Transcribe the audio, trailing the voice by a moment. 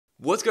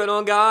What's going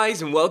on,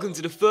 guys, and welcome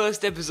to the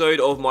first episode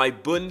of my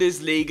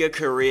Bundesliga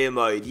career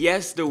mode.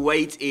 Yes, the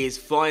wait is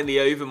finally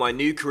over. My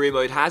new career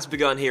mode has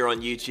begun here on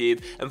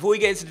YouTube. And before we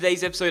get into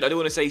today's episode, I do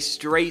want to say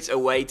straight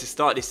away to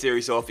start this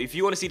series off, if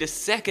you want to see the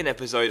second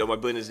episode of my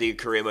Bundesliga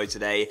career mode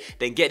today,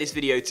 then get this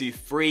video to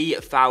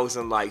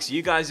 3,000 likes.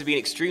 You guys have been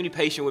extremely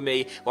patient with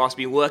me whilst I've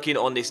been working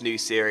on this new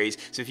series.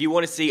 So if you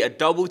want to see a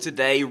double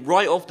today,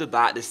 right off the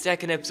bat, the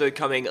second episode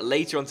coming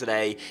later on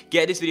today,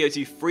 get this video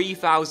to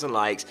 3,000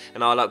 likes,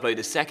 and I'll upload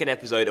the second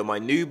episode of my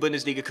new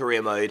Bundesliga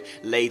career mode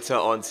later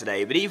on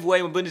today. But either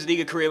way, my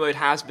Bundesliga career mode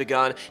has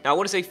begun. Now I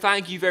want to say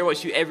thank you very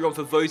much to everyone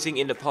for voting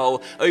in the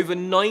poll. Over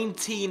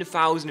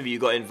 19,000 of you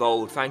got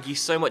involved. Thank you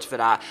so much for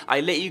that. I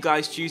let you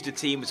guys choose the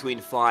team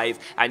between 5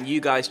 and you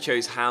guys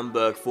chose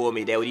Hamburg for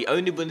me. They were the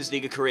only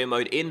Bundesliga career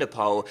mode in the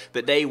poll,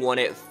 but they won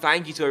it.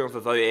 Thank you to everyone for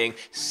voting.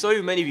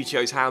 So many of you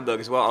chose Hamburg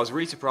as well. I was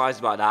really surprised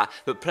about that,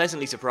 but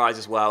pleasantly surprised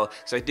as well.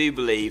 So I do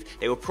believe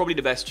they were probably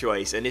the best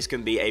choice, and this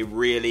can be a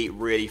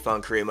really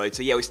fun career mode.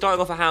 So yeah, we're starting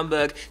off at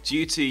Hamburg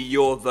due to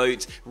your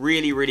vote.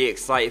 Really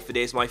excited for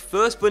this. My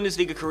first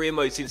Bundesliga career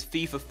mode since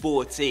FIFA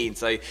 14,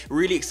 so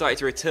really excited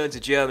to return to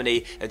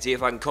Germany and see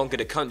if I can conquer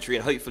the country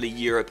and hopefully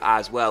Europe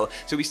as well.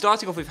 So we're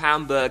starting off with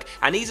Hamburg,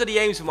 and these are the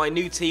aims for my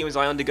new team as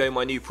I undergo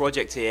my new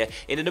project here.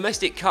 In the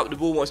domestic cup, the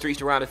ball wants to reach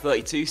the round of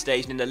 32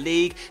 stage, and in the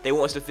league, they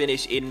want us to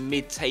finish in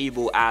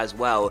mid-table as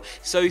well.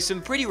 So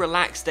some pretty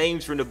relaxed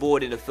aims from the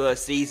board in the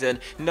first season,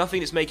 nothing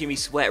that's making me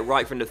sweat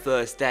right from the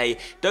first day.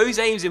 Those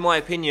aims, in my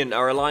opinion,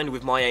 are aligned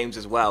with my aims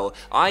as well.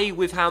 I,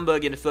 with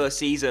Hamburg in the first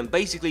season,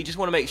 basically just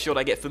want to make sure that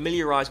I get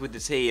familiarised with the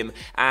team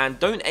and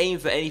don't aim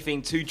for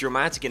anything too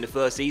dramatic in the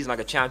first season, like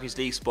a Champions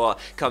League spot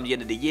come the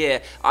end of the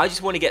year. I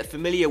just want to get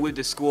familiar with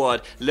the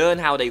squad, learn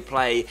how they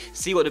play,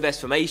 see what the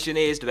best formation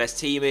is, the best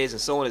team is, and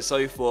so on and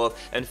so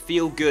forth, and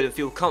feel good and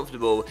feel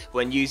comfortable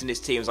when using this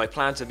team, as I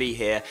plan to be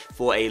here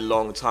for a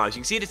long time. So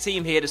you can see the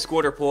team here, the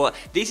squad report.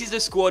 This is the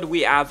squad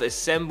we have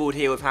assembled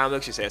here with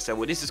Hamburg. I should say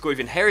assembled. This is the squad we've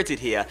inherited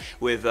here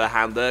with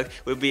Hamburg.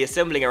 We'll be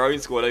assembling our own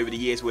squad over the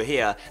years we're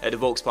here at the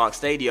Volkspark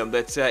Stadium,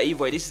 but either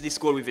way, this is the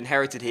squad we've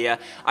inherited here.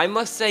 I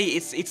must say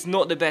it's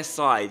not the best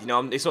side,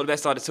 it's not the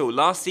best side at all.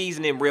 Last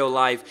season in real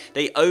life,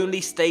 they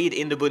only stayed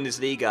in the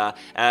Bundesliga,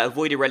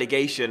 avoided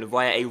relegation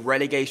via a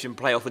relegation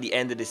playoff at the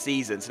end of the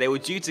season. So they were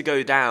due to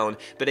go down,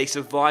 but they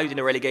survived in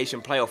a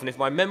relegation playoff, and if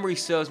my memory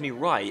serves me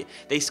right,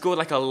 they scored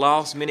like a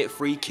last-minute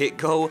free kick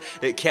goal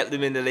that kept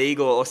them in the league,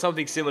 or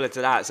something similar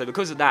to that. So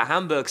because of that,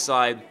 Hamburg's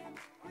side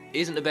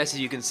isn't the best, as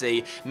you can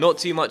see, not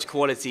too much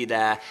quality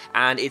there,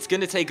 and it's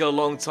going to take a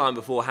long time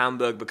before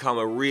Hamburg become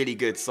a really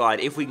good side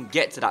if we can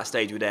get to that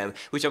stage with them,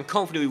 which I'm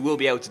confident we will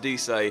be able to do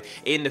so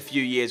in the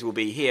few years we'll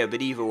be here.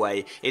 But either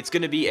way, it's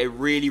going to be a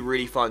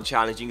really fun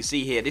challenge. You can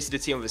see here, this is the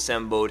team I've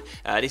assembled,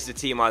 this is the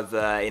team I've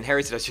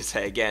inherited, I should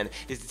say again.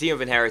 This is the team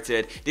I've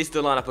inherited, this is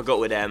the lineup I got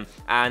with them,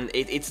 and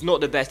it's not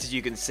the best, as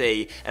you can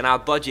see, and our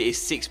budget is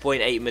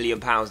 £6.8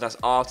 million, that's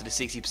after the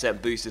 60%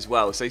 boost as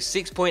well. So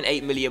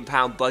 £6.8 million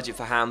budget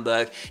for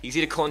Hamburg. You can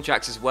see the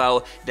contracts as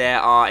well. There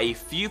are a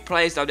few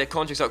players that have their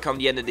contracts up come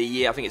the end of the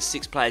year. I think it's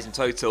 6 players in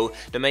total.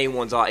 The main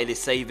ones are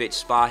Ilisevic,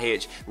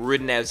 Spahic,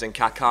 Rudnevs and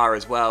Kaká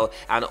as well,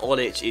 and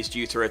Olic is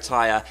due to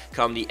retire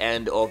come the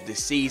end of the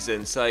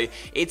season. So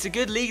it's a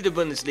good league, the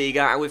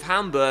Bundesliga, and with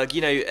Hamburg,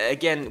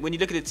 again, when you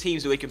look at the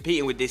teams that we're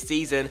competing with this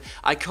season,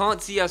 I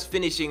can't see us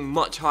finishing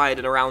much higher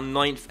than around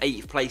 9th,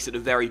 8th place at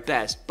the very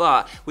best,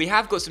 but we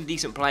have got some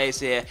decent players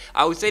here.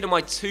 I would say that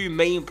my two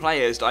main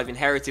players that I've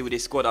inherited with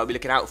this squad I'll be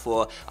looking out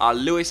for are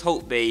Lewis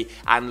Holtby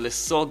and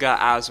Lasogga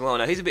as well.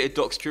 Now here's a bit of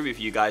Doc's trivia for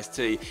you guys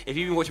too. If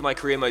you've been watching my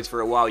career modes for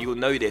a while, you'll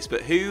know this,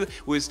 but who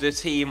was the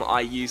team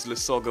I used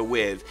Lasogga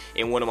with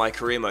in one of my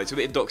career modes? So a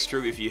bit of Doc's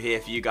trivia for you here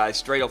for you guys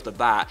straight off the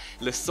bat.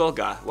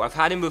 Lasogga, well, I've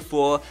had him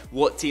before.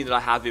 What team did I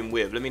have him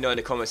with? Let me know in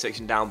the comment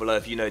section down below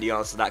if you know the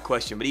answer to that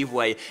question. But either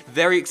way,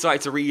 very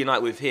excited to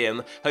reunite with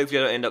him. Hopefully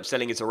I don't end up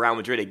selling it to Real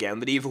Madrid again,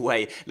 but either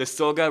way,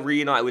 Lasogga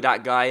reunited with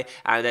that guy,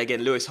 and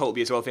again Lewis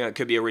Holtby as well. I think that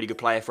could be a really good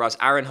player for us.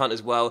 Aaron Hunt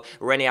as well,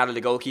 Rennie Adler, the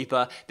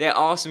goalkeeper. There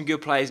are some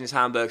good players in this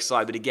Hamburg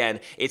side, but again,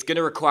 it's going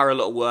to require a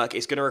lot of work,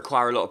 it's going to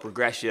require a lot of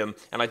progression,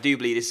 and I do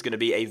believe this is going to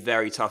be a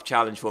very tough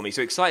challenge for me.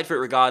 So excited for it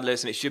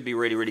regardless, and it should be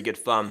really good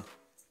fun.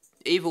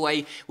 Either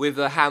way, with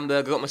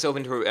Hamburg, I got myself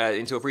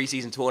into a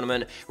pre-season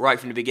tournament right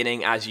from the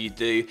beginning, as you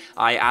do.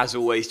 I, as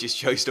always, just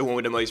chose the one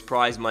with the most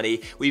prize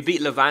money. We beat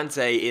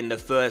Levante in the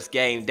first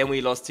game, then we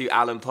lost to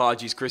Alan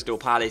Pardew's Crystal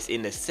Palace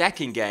in the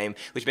second game,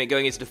 which meant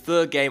going into the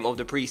third game of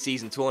the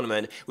pre-season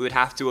tournament, we would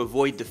have to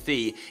avoid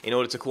defeat in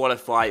order to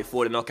qualify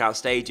for the knockout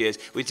stages.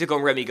 We took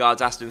on Remy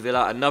Gard's Aston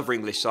Villa, another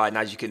English side, and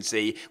as you can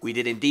see, we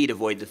did indeed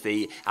avoid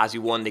defeat as we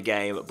won the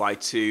game by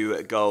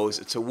 2 goals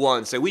to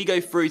 1. So we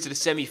go through to the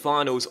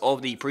semi-finals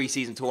of the pre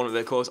pre-season tournament,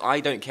 but of course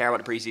I don't care about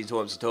the pre-season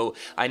tournaments at all.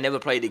 I never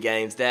play the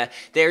games. They're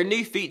a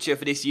new feature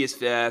for this year's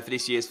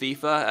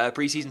FIFA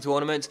pre-season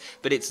tournament,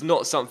 but it's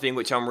not something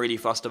which I'm really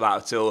fussed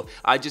about at all.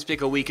 I just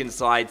pick a weekend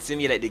side,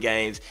 simulate the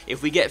games.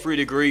 If we get through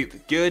the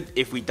group, good.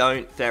 If we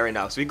don't, fair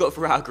enough. So we got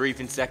through our group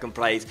in second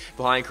place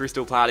behind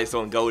Crystal Palace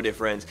on goal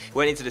difference.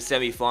 Went into the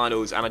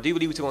semi-finals, and I do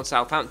believe we took on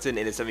Southampton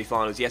in the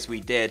semi-finals. Yes,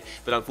 we did,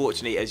 but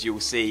unfortunately, as you'll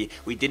see,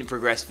 we didn't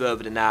progress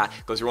further than that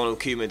because Ronald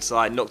Koeman's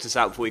side knocked us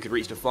out before we could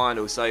reach the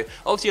final. So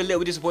obviously a little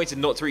bit disappointed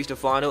not to reach the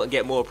final and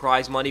get more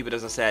prize money, but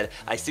as I said,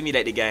 I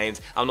simulate the games.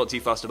 I'm not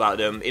too fussed about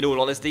them. In all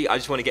honesty, I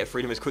just want to get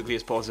through them as quickly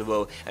as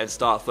possible and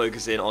start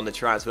focusing on the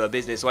transfer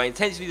business. So I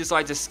intentionally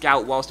decided to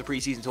scout whilst the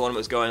preseason tournament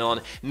was going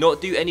on,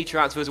 not do any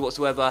transfers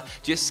whatsoever,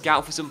 just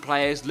scout for some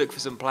players, look for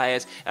some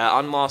players,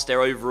 unmask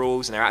their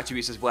overalls and their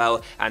attributes as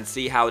well, and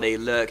see how they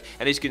look.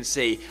 And as you can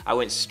see, I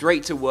went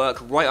straight to work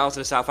right after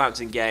the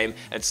Southampton game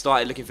and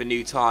started looking for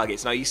new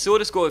targets. Now, you saw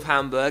the score with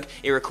Hamburg.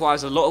 It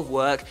requires a lot of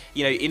work.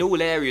 You know, in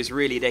all areas,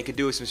 really, they could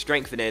do with some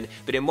strengthening.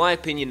 But in my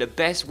opinion, the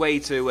best way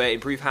to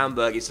improve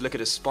Hamburg is to look at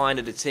the spine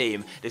of the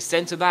team. The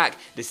centre-back,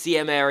 the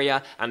CM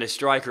area, and the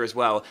striker as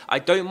well. I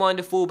don't mind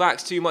the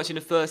full-backs too much in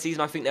the first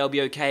season. I think they'll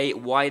be okay.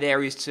 Wide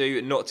areas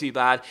too, not too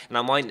bad. And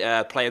I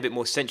might play a bit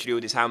more centrally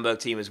with this Hamburg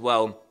team as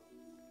well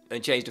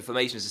and change the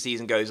formation as the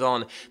season goes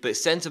on. But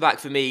centre-back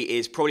for me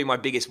is probably my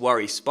biggest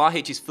worry.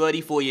 Sparhich is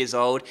 34 years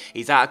old.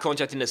 He's out of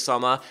contract in the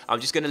summer.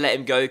 I'm just going to let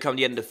him go come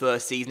the end of the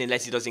first season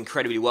unless he does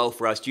incredibly well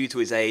for us due to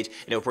his age,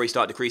 and he'll probably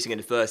start decreasing in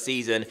the first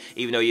season,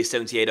 even though he is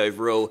 78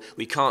 overall.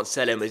 We can't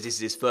sell him as this is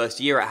his first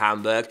year at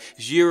Hamburg.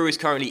 Giroud is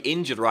currently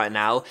injured right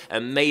now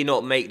and may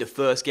not make the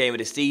first game of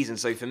the season.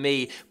 So for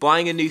me,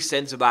 buying a new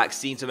centre-back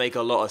seemed to make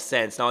a lot of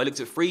sense. Now, I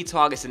looked at 3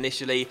 targets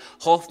initially: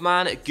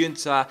 Hoffmann,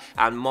 Günther,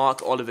 and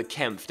Marc-Oliver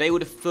Kempf. They were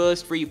the first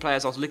 3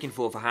 players I was looking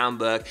for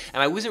Hamburg,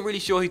 and I wasn't really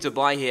sure who to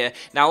buy here.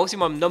 Now, obviously,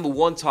 my number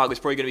 1 target was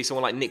probably going to be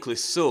someone like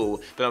Nicholas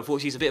Sewell, but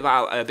unfortunately, he's a bit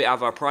out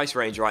of our price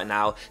range right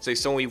now, so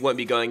someone we won't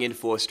be going in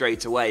for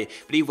straight away.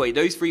 But either way,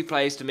 those 3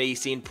 players to me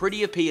seem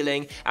pretty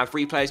appealing, and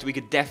 3 players that we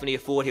could definitely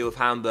afford here with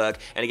Hamburg.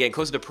 And again,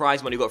 because of the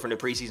prize money we got from the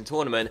preseason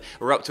tournament,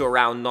 we're up to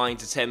around £9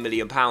 to £10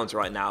 million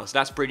right now, so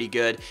that's pretty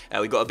good.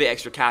 We've got a bit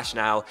extra cash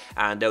now,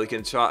 and we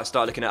can start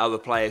looking at other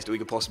players that we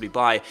could possibly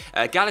buy.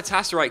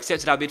 Galatasaray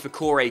accepted our bid for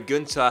Corey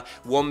Günther,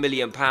 £1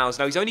 million. Now,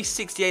 he's only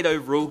 68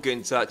 overall,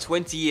 Günther,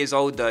 20 years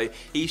old though.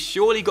 He's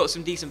surely got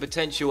some decent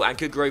potential and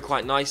could grow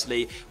quite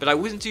nicely, but I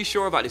wasn't too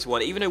sure about this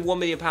one. Even though £1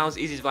 million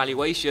is his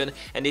valuation,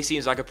 and this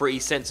seems like a pretty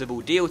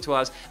sensible deal to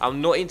us,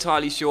 I'm not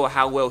entirely sure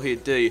how well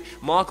he'd do.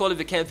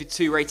 Marc-Oliver Kempf is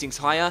 2 ratings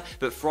higher,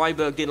 but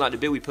Freiburg didn't like the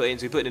bid we put in,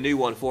 so we put in a new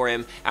one for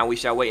him, and we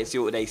shall wait and see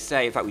what they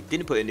say. In fact, we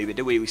didn't put in a new bid,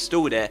 did we? We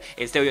stalled it.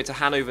 Instead, we went to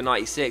Hanover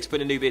 96,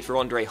 put in a new bid for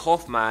Andre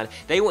Hoffmann.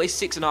 They wanted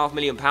 £6.5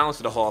 million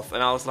for the Hoff,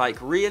 and I was like,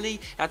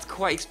 really? That's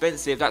quite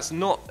expensive. That's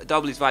not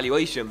double his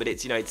valuation, but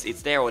it's, you know,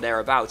 it's there or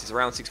thereabouts. It's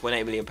around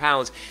 £6.8 million.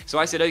 So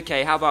I said,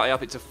 okay, how about I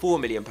up it to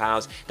 £4 million?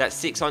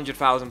 That's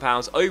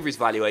 £600,000 over his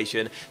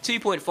valuation,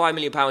 £2.5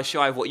 million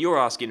shy of what you're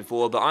asking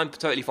for, but I'm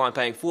totally fine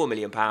paying £4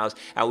 million,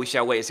 and we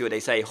shall wait and see what they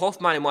say.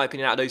 Hoffmann, in my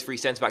opinion, out of those 3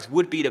 centre-backs,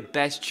 would be the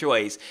best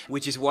choice,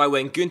 which is why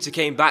when Günther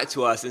came back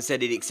to us and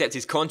said he'd accept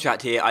his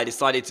contract here, I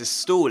decided to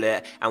stall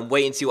it and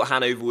wait and see what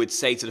Hanover would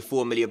say to the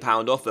 £4 million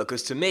offer,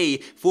 because to me,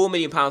 £4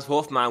 million for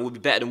Hoffmann would be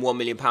better than £1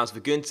 million for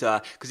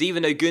Günther, because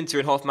even though Günther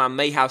and Hoffmann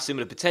may have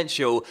similar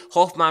potential,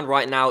 Hoffmann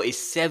right now is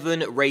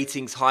 7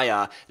 ratings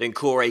higher than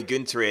Corey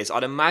Günther is.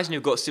 I'd imagine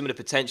he've got similar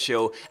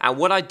potential, and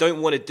what I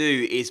don't want to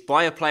do is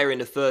buy a player in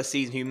the first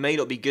season who may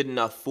not be good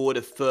enough for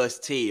the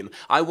first team.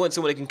 I want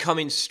someone that can come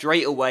in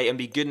straight away and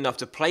be good enough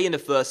to play in the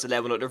first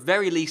 11, or at the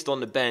very least on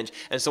the bench,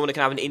 and someone that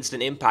can have an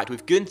instant impact.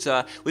 With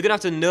Günther, we're going to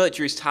have to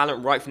nurture his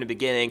talent right from the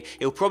beginning.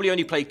 He'll probably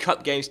only play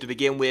cup games to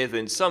begin with,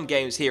 and some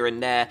games here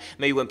and there,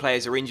 maybe when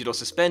players are injured or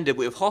suspended.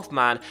 But with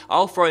Hoffmann,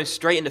 I'll throw him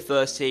straight in the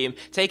first team,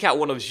 take out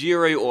one of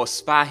Giroud or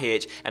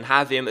Sparhich, and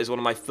have him as one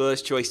of my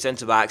first choice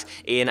centre-backs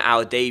in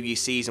our debut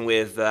season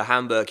with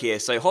Hamburg here.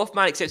 So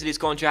Hoffmann accepted his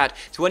contract,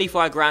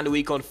 25 grand a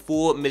week on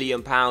 £4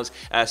 million.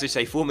 So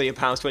say £4 million,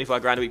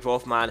 25 grand a week for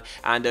Hoffmann,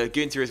 and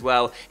Günther as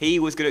well. He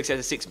was going to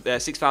accept a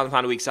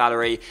 £6,000 a week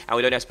salary, and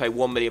we don't have to pay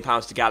 £1 million to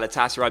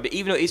Galatasaray. But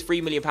even though it is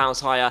 £3 million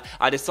higher,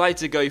 I decided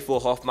to go for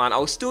Hoffmann. I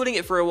was stalling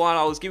it for a while.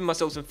 I was giving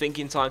myself some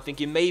thinking time,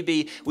 thinking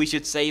maybe we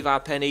should save our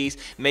pennies,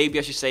 maybe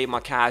I should save my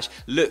cash,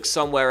 look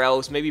somewhere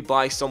else, maybe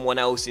buy someone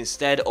else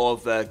instead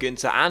of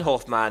Günther and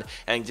Hoffmann,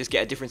 and just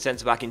get a different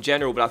centre-back in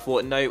general. But I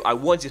thought, no, I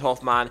wanted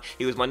Hoffmann.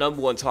 He was my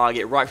number 1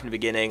 target right from the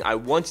beginning. I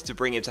wanted to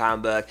bring him to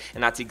Hamburg,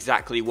 and that's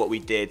exactly what we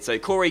did. So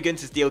Corey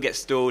Günther's deal gets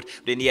stalled,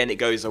 but in the end it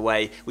goes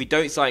away. We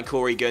don't sign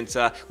Corey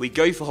Günther. We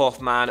go for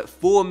Hoffmann,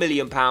 £4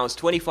 million,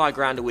 25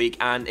 grand a week,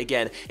 and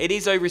again, it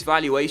is over his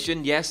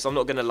valuation. Yes, I'm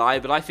not going to lie,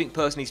 but I think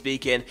personally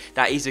speaking,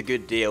 that is a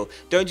good deal.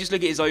 Don't just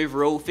look at his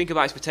overall, think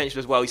about his potential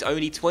as well. He's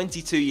only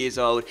 22 years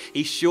old.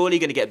 He's surely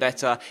going to get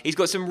better. He's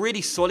got some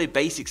really solid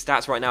basic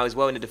stats right now as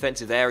well in the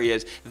defensive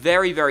areas.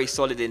 Very, very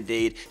solid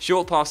indeed.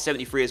 Short pass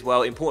 73 as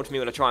well. Important for me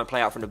when I try and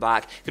play out from the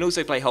back. Can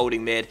also play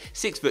holding mid.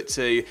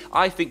 6'2".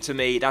 I think to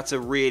me that's a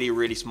really,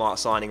 really smart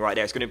signing right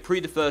there. It's going to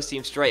improve the first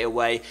team straight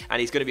away, and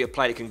he's going to be a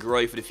player that can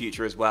grow for the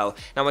future as well.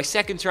 Now, my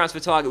second transfer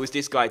target was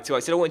this guy too. I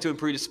said I wanted to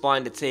improve the spine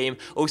of the team.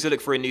 Also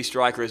look for a new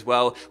striker as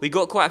well. We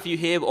got quite a few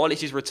here, but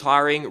Olic is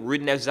retiring.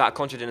 Rudenevs is out of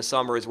contract in the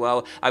summer as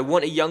well. I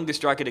want a younger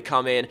striker to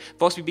come in,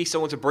 possibly be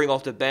someone to bring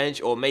off the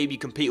bench, or maybe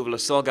compete with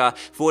Lasoga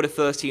for the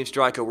first team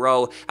striker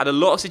role. Had a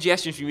lot of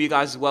suggestions from you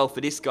guys as well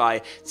for this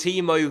guy,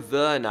 Timo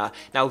Werner.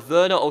 Now,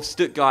 Werner of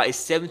Stuttgart is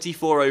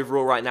 74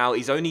 overall right now.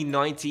 He's only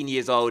 19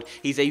 years old.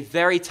 He's a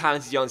very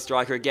talented young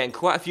striker. Again,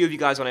 quite a few of you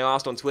guys, when I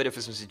asked on Twitter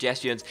for some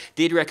suggestions,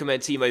 did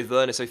recommend Timo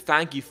Werner, so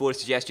thank you for the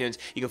suggestions.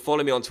 You can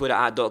follow me on Twitter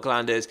at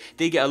 @Docklanders.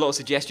 Did get a lot of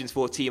suggestions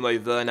for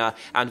Timo Werner,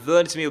 and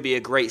Werner to me will be a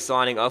great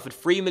signing. I offered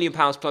 £3 million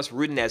plus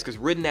Rudenevs, because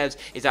Rudenevs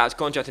is out of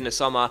contract in the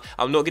summer.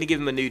 I'm not going to give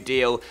him a new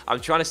deal. I'm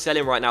trying to sell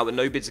him right now, but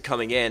no bids are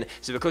coming in.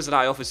 So because of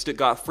that, I offered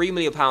Stuttgart £3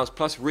 million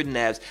plus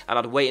Rudenevs, and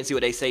I'd wait and see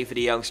what they say for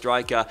the young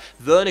striker.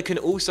 Werner can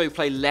also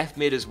play left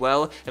mid as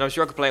well, and I'm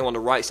sure I could play him on the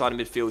right side of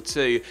midfield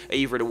too,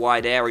 either of the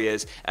wide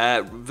areas.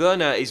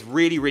 Werner is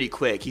really, really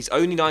quick. He's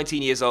only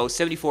 19 years old,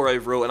 74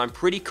 overall, and I'm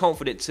pretty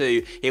confident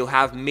too he'll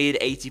have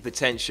mid-80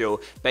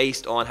 potential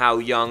based on how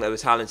young of a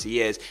talent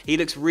he is. He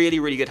looks really,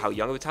 really good. How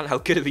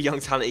good of a young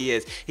talent he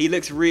is. He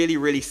looks really,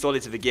 really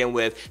solid to begin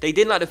with. They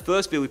didn't like the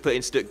first bid we put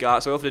in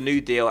Stuttgart, so I offered a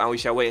new deal, and we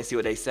shall wait and see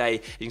what they say.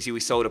 You can see we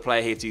sold a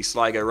player here to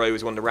Sligo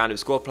Rovers, one of the random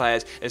squad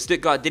players, and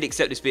Stuttgart did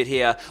accept this bid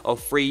here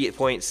of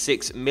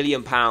 £3.6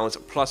 million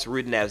plus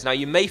Rudenevs. Now,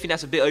 you may think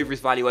that's a bit over his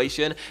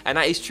valuation, and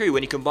that is true.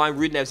 When you combine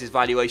Rudenevs'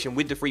 valuation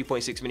with the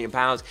 £3.6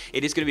 million,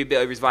 it is going to be a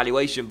bit over his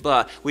valuation,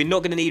 but we're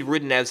not going to need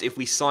Rudenevs if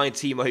we sign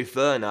Timo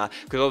Werner,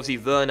 because obviously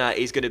Werner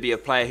is going to be a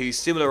player who's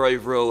similar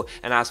overall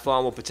and has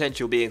far more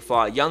potential being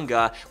far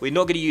younger. We're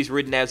not going to use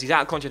Rudenevs. He's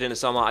out of contract in the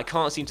summer. I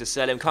can't seem to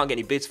sell him, can't get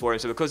any bids for him,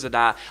 so because of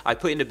that, I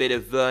put in a bid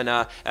of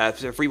Werner,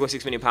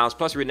 £3.6 million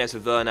plus Rudenevs for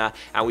Werner,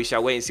 and we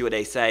shall wait and see what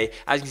they say.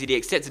 As you can see, they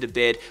accepted the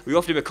bid. We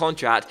offered him a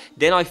contract.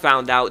 Then I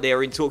found out they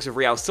were in talks with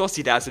Real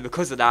Sociedad, so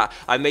because of that,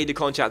 I made the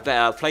contract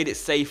better, played it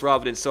safe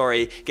rather than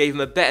sorry, gave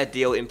him a better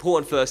deal,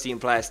 important first team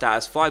player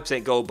status,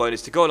 5% goal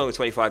bonus to go along with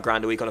 25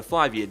 grand a week on a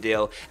 5-year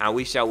deal, and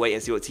we shall wait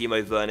and see what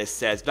Timo Werner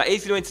says. But that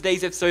is going to end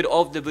today's episode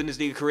of the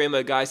Bundesliga career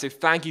mode, guys, so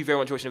thank you very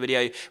much for watching the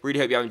video. Really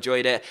hope you have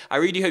enjoyed it. I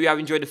really hope you have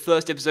enjoyed the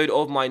first episode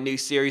of my new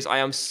series. I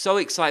am so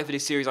excited for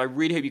this series. I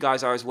really hope you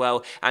guys are as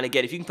well. And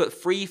again, if you can put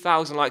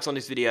 3,000 likes on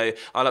this video,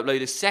 I'll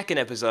upload a second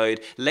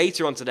episode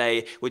later on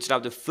today, which will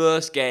have the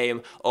first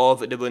game of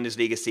the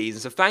Bundesliga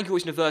season. So thank you for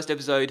watching the first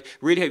episode.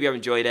 Really hope you have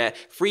enjoyed it.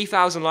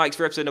 3,000 likes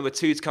for episode number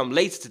 2 to come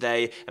later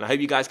today, and I hope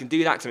you guys can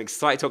do that because I'm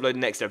excited to upload the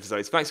next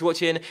episode. So thanks for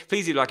watching.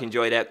 Please leave a like if you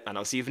enjoyed it, and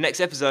I'll see you for the next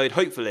episode,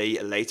 hopefully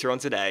later on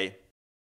today.